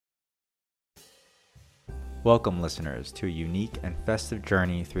Welcome, listeners, to a unique and festive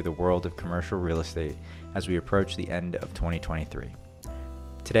journey through the world of commercial real estate as we approach the end of 2023.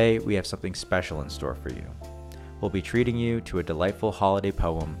 Today, we have something special in store for you. We'll be treating you to a delightful holiday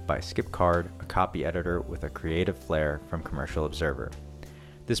poem by Skip Card, a copy editor with a creative flair from Commercial Observer.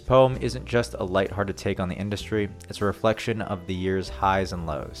 This poem isn't just a lighthearted take on the industry, it's a reflection of the year's highs and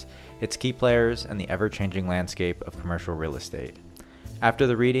lows, its key players, and the ever-changing landscape of commercial real estate. After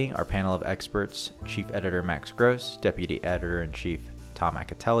the reading, our panel of experts, Chief Editor Max Gross, Deputy Editor-in-Chief Tom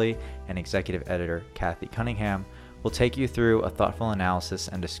Acitelli, and Executive Editor Cathy Cunningham, will take you through a thoughtful analysis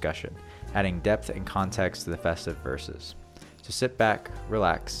and discussion, adding depth and context to the festive verses. So sit back,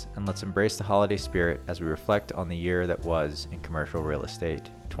 relax, and let's embrace the holiday spirit as we reflect on the year that was in commercial real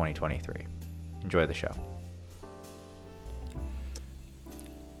estate 2023. Enjoy the show.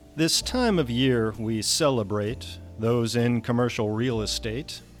 This time of year, we celebrate those in commercial real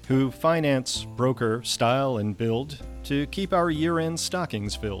estate who finance, broker, style, and build to keep our year-end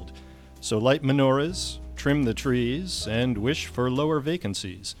stockings filled. So light menorahs, trim the trees, and wish for lower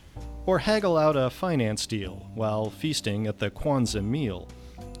vacancies, or haggle out a finance deal while feasting at the Kwanzaa meal.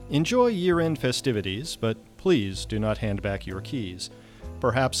 Enjoy year-end festivities, but please do not hand back your keys.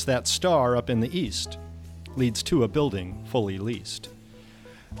 Perhaps that star up in the east leads to a building fully leased.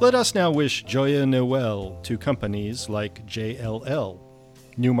 Let us now wish Joyeux Noël to companies like JLL,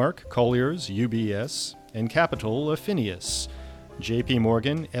 Newmark, Colliers, UBS, and Capital Phineas, JP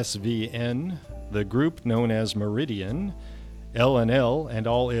Morgan, SVN, the group known as Meridian, L&L and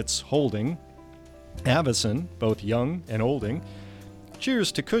all its holding, Avison, both young and olding.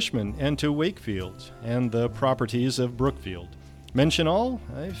 Cheers to Cushman and to Wakefield and the properties of Brookfield. Mention all?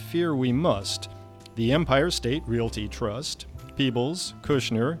 I fear we must. The Empire State Realty Trust, Peebles,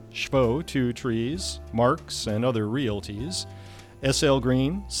 Kushner, Schvo, Two Trees, Marks, and other realties, SL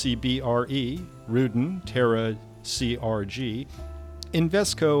Green, CBRE, Rudin, Terra, CRG,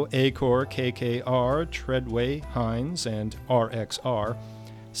 Invesco, Acor, KKR, Treadway, Hines, and RXR,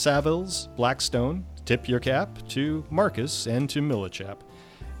 Savills, Blackstone, tip your cap to Marcus and to Millichap,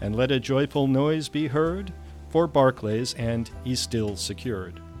 and let a joyful noise be heard for Barclays and Eastill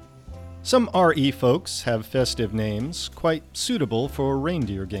Secured. Some RE folks have festive names quite suitable for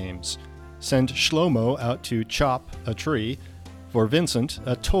reindeer games. Send Shlomo out to chop a tree, for Vincent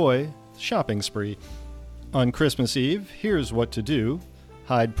a toy shopping spree. On Christmas Eve, here's what to do.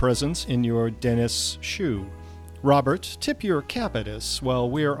 Hide presents in your Dennis shoe. Robert, tip your cap at us while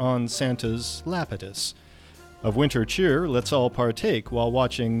we're on Santa's lap at us. Of winter cheer, let's all partake while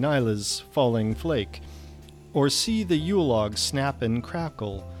watching Nyla's falling flake, or see the Yule log snap and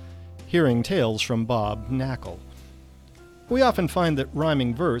crackle, hearing tales from Bob Knackle. We often find that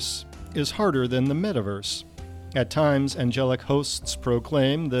rhyming verse is harder than the metaverse. At times, angelic hosts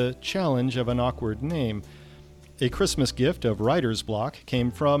proclaim the challenge of an awkward name. A Christmas gift of writer's block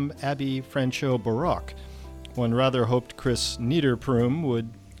came from Abby Francho Baroque. One rather hoped Chris Niederpruem would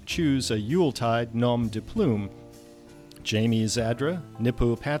choose a Yuletide nom de plume. Jamie Zadra,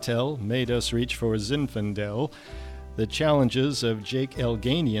 Nipu Patel made us reach for Zinfandel. The challenges of Jake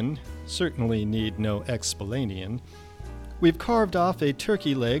Elganian certainly need no explanation. We've carved off a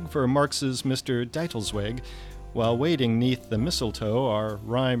turkey leg for Marx's Mr. Deitelzweg, while waiting neath the mistletoe are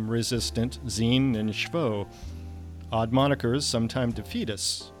rhyme-resistant Zine and Schvo. Odd monikers sometime defeat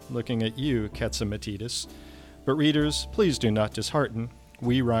us, looking at you, Quetzalmatitis. But readers, please do not dishearten.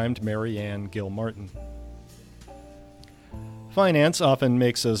 We rhymed Mary Ann Gilmartin. Finance often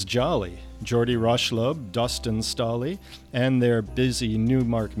makes us jolly. Geordie Rochlub, Dustin Stolly, and their busy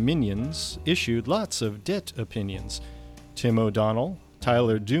Newmark minions issued lots of debt opinions. Tim O'Donnell,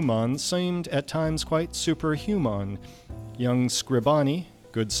 Tyler Dumont seemed at times quite superhuman. Young Scribani,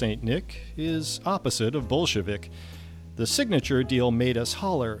 good Saint Nick, is opposite of Bolshevik. The signature deal made us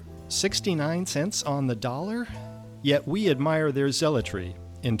holler, 69 cents on the dollar? Yet we admire their zealotry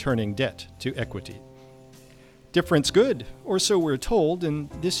in turning debt to equity. Difference good, or so we're told, and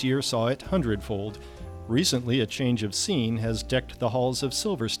this year saw it hundredfold. Recently, a change of scene has decked the halls of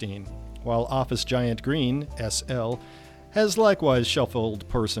Silverstein, while office giant Green, SL, has likewise shuffled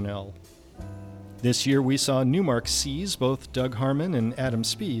personnel. This year we saw Newmark seize both Doug Harmon and Adam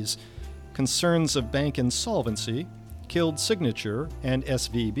Spees. Concerns of bank insolvency killed Signature and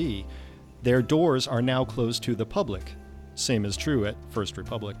SVB. Their doors are now closed to the public. Same is true at First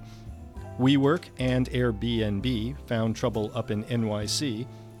Republic. WeWork and Airbnb found trouble up in NYC,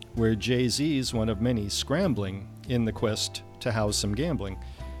 where Jay-Z's one of many scrambling in the quest to house some gambling.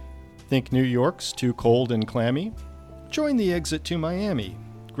 Think New York's too cold and clammy? Join the exit to Miami.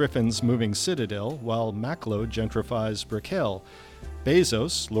 Griffin's moving Citadel, while Macklowe gentrifies Brickell.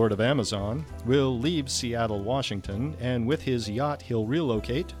 Bezos, Lord of Amazon, will leave Seattle, Washington, and with his yacht he'll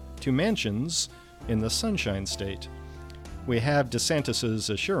relocate to mansions in the Sunshine State. We have DeSantis'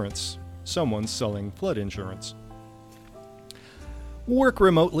 assurance someone's selling flood insurance. Work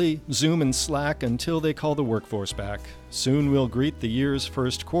remotely, Zoom and Slack until they call the workforce back. Soon we'll greet the year's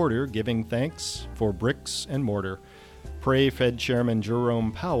first quarter, giving thanks for bricks and mortar. Pray Fed Chairman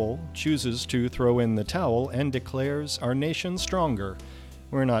Jerome Powell chooses to throw in the towel and declares our nation stronger.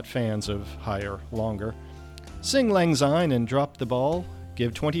 We're not fans of higher, longer. Sing Lang Syne and drop the ball.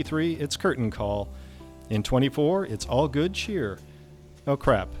 Give 23 its curtain call. In 24, it's all good cheer. Oh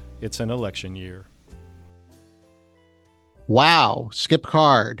crap, it's an election year. Wow, Skip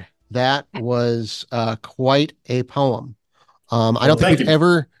Card. That was quite a poem. I don't think we've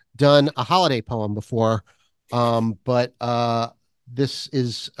ever done a holiday poem before, but this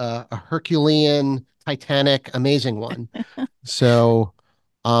is a Herculean, Titanic, amazing one. So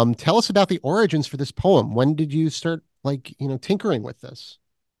tell us about the origins for this poem. When did you start, tinkering with this?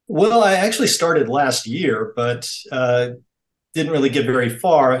 Well, I actually started last year, but didn't really get very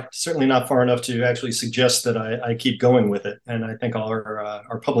far, certainly not far enough to actually suggest that I keep going with it. And I think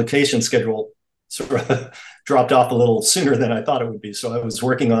our publication schedule sort of dropped off a little sooner than I thought it would be. So I was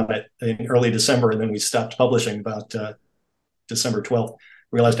working on it in early December, and then we stopped publishing about December 12th.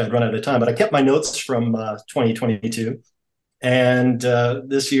 Realized I'd run out of time, but I kept my notes from 2022. And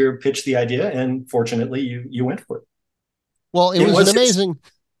this year pitched the idea, and fortunately you went for it. Well, it was an amazing...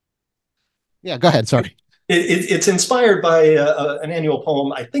 Yeah, go ahead. Sorry. It's inspired by an annual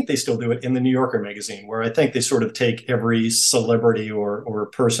poem. I think they still do it in the New Yorker magazine, where I think they sort of take every celebrity or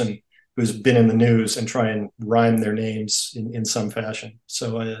person who's been in the news and try and rhyme their names in some fashion.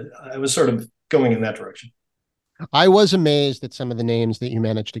 So I was sort of going in that direction. I was amazed at some of the names that you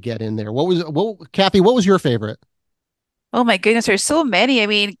managed to get in there. Cathy, what was your favorite? Oh my goodness, there's so many. I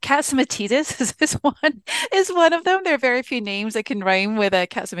mean, Catsimatidis is one of them. There are very few names that can rhyme with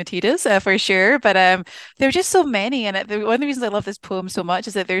Catsimatidis for sure, but there are just so many. And one of the reasons I love this poem so much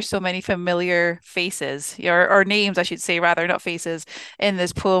is that there's so many familiar faces, or names, I should say, rather, not faces, in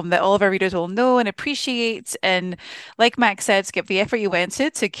this poem that all of our readers will know and appreciate. And like Max said, Skip, the effort you went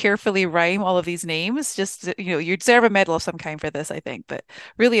to carefully rhyme all of these names, just, you deserve a medal of some kind for this, I think, but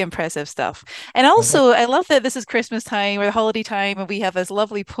really impressive stuff. And also, I love that this is Christmas time, or the holiday time, and we have this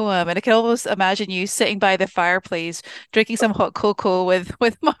lovely poem, and I can almost imagine you sitting by the fireplace drinking some hot cocoa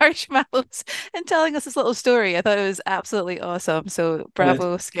with marshmallows and telling us this little story. I thought it was absolutely awesome. So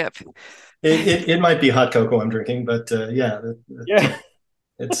bravo, Skip. It might be hot cocoa I'm drinking, but yeah,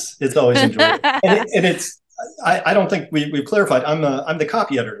 it's always enjoyable. And it's I don't think we've clarified. I'm the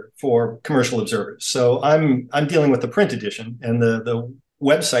copy editor for Commercial Observers, so I'm dealing with the print edition and the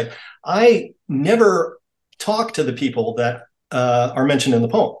website. I never talk to the people that are mentioned in the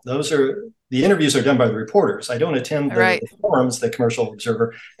poem. The interviews are done by the reporters. I don't attend the forums, the Commercial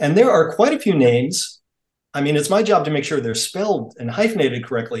Observer. And there are quite a few names. I mean, it's my job to make sure they're spelled and hyphenated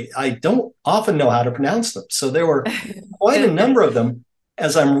correctly. I don't often know how to pronounce them. So there were quite a number of them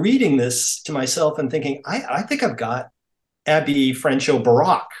as I'm reading this to myself and thinking, I think I've got Abby Frencho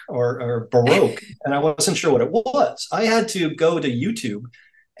Baroque or Baroque, and I wasn't sure what it was. I had to go to YouTube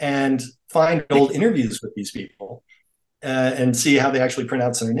and find old interviews with these people and see how they actually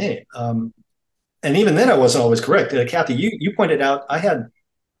pronounce their name. And even then I wasn't always correct. Cathy, you pointed out I had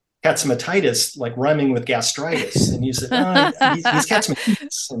Catsimatidis like rhyming with gastritis. And you said, he's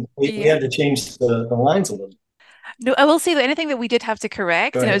Catsimatidis. And we had to change the lines a little. No, I will say that anything that we did have to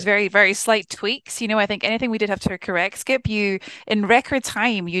correct, and it was very, very slight tweaks, I think anything we did have to correct, Skip, you, in record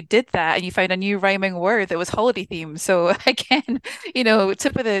time, you did that and you found a new rhyming word that was holiday themed. So again,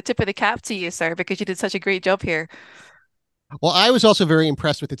 tip of the cap to you, sir, because you did such a great job here. Well, I was also very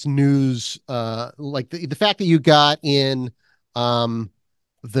impressed with its news, like the fact that you got in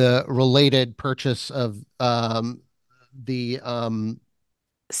the related purchase of the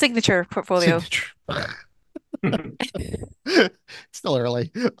signature portfolio. It's still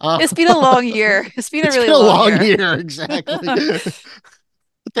early. It's been a long year. It's been a really long year. Exactly.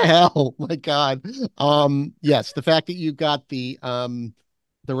 What the hell? My God. Yes, the fact that you got the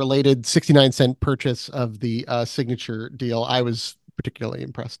related 69-cent purchase of the signature deal, I was particularly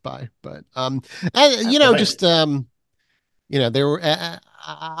impressed by. But there were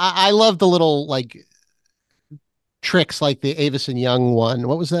I love the little tricks like the Avis and Young one.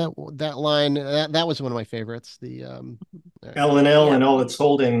 What was that line? That was one of my favorites. The L&L and all its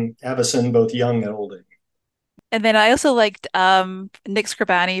holding, Avison, both young and olding. And then I also liked Nick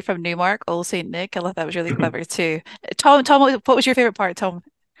Scribani from Newmark, Old Saint Nick. I thought that was really clever too. Tom, what was your favorite part, Tom?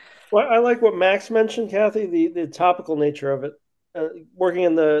 Well, I like what Max mentioned, Cathy, the topical nature of it. working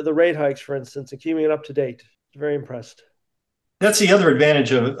in the rate hikes, for instance, and keeping it up to date. Very impressed. That's the other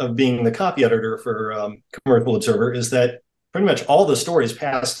advantage of being the copy editor for Commercial Observer, is that pretty much all the stories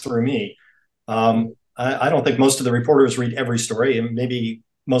pass through me. I don't think most of the reporters read every story, and maybe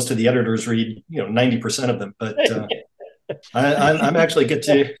most of the editors read 90% of them. But I'm actually get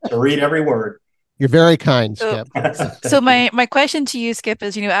to read every word. You're very kind, Skip. So my question to you, Skip,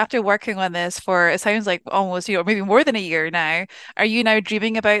 is, after working on this for, it sounds like almost, maybe more than a year now, are you now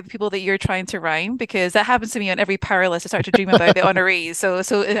dreaming about the people that you're trying to rhyme? Because that happens to me on every power list. I start to dream about the honorees.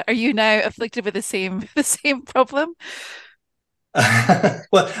 So are you now afflicted with the same problem?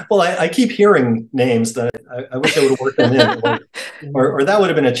 Well, I keep hearing names that I wish I would have worked them in, or that would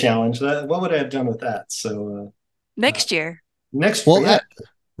have been a challenge. What would I have done with that? So next year. Well, yeah.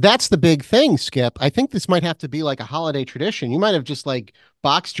 That's the big thing, Skip. I think this might have to be like a holiday tradition. You might have just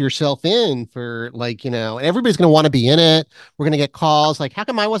boxed yourself in for and everybody's going to want to be in it. We're going to get calls like, how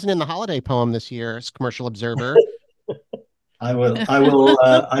come I wasn't in the holiday poem this year as Commercial Observer? I will.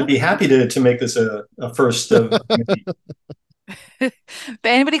 I'd be happy to make this a first of. But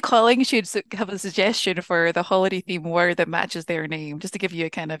anybody calling should have a suggestion for the holiday theme word that matches their name, just to give you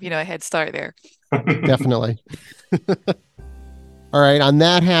a kind of, a head start there. Definitely. All right. On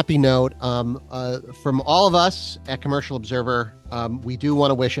that happy note, from all of us at Commercial Observer, we do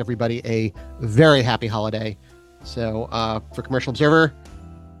want to wish everybody a very happy holiday. So for Commercial Observer,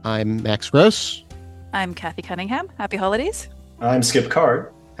 I'm Max Gross. I'm Cathy Cunningham. Happy holidays. I'm Skip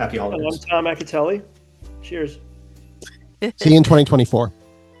Card. Happy holidays. And I'm Tom Acitelli. Cheers. See you in 2024.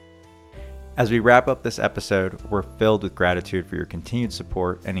 As we wrap up this episode, we're filled with gratitude for your continued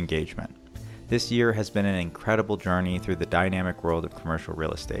support and engagement. This year has been an incredible journey through the dynamic world of commercial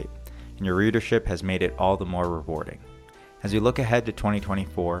real estate, and your readership has made it all the more rewarding. As we look ahead to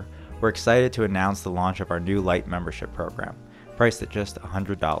 2024, we're excited to announce the launch of our new Light membership program, priced at just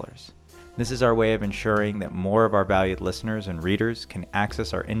 $100. This is our way of ensuring that more of our valued listeners and readers can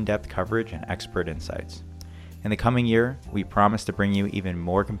access our in-depth coverage and expert insights. In the coming year, we promise to bring you even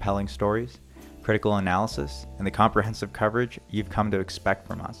more compelling stories, critical analysis, and the comprehensive coverage you've come to expect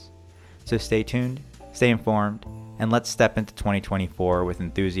from us. So stay tuned, stay informed, and let's step into 2024 with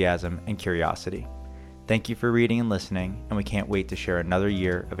enthusiasm and curiosity. Thank you for reading and listening, and we can't wait to share another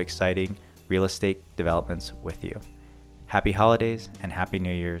year of exciting real estate developments with you. Happy holidays and Happy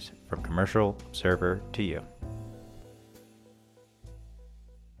New Year's from Commercial Observer to you.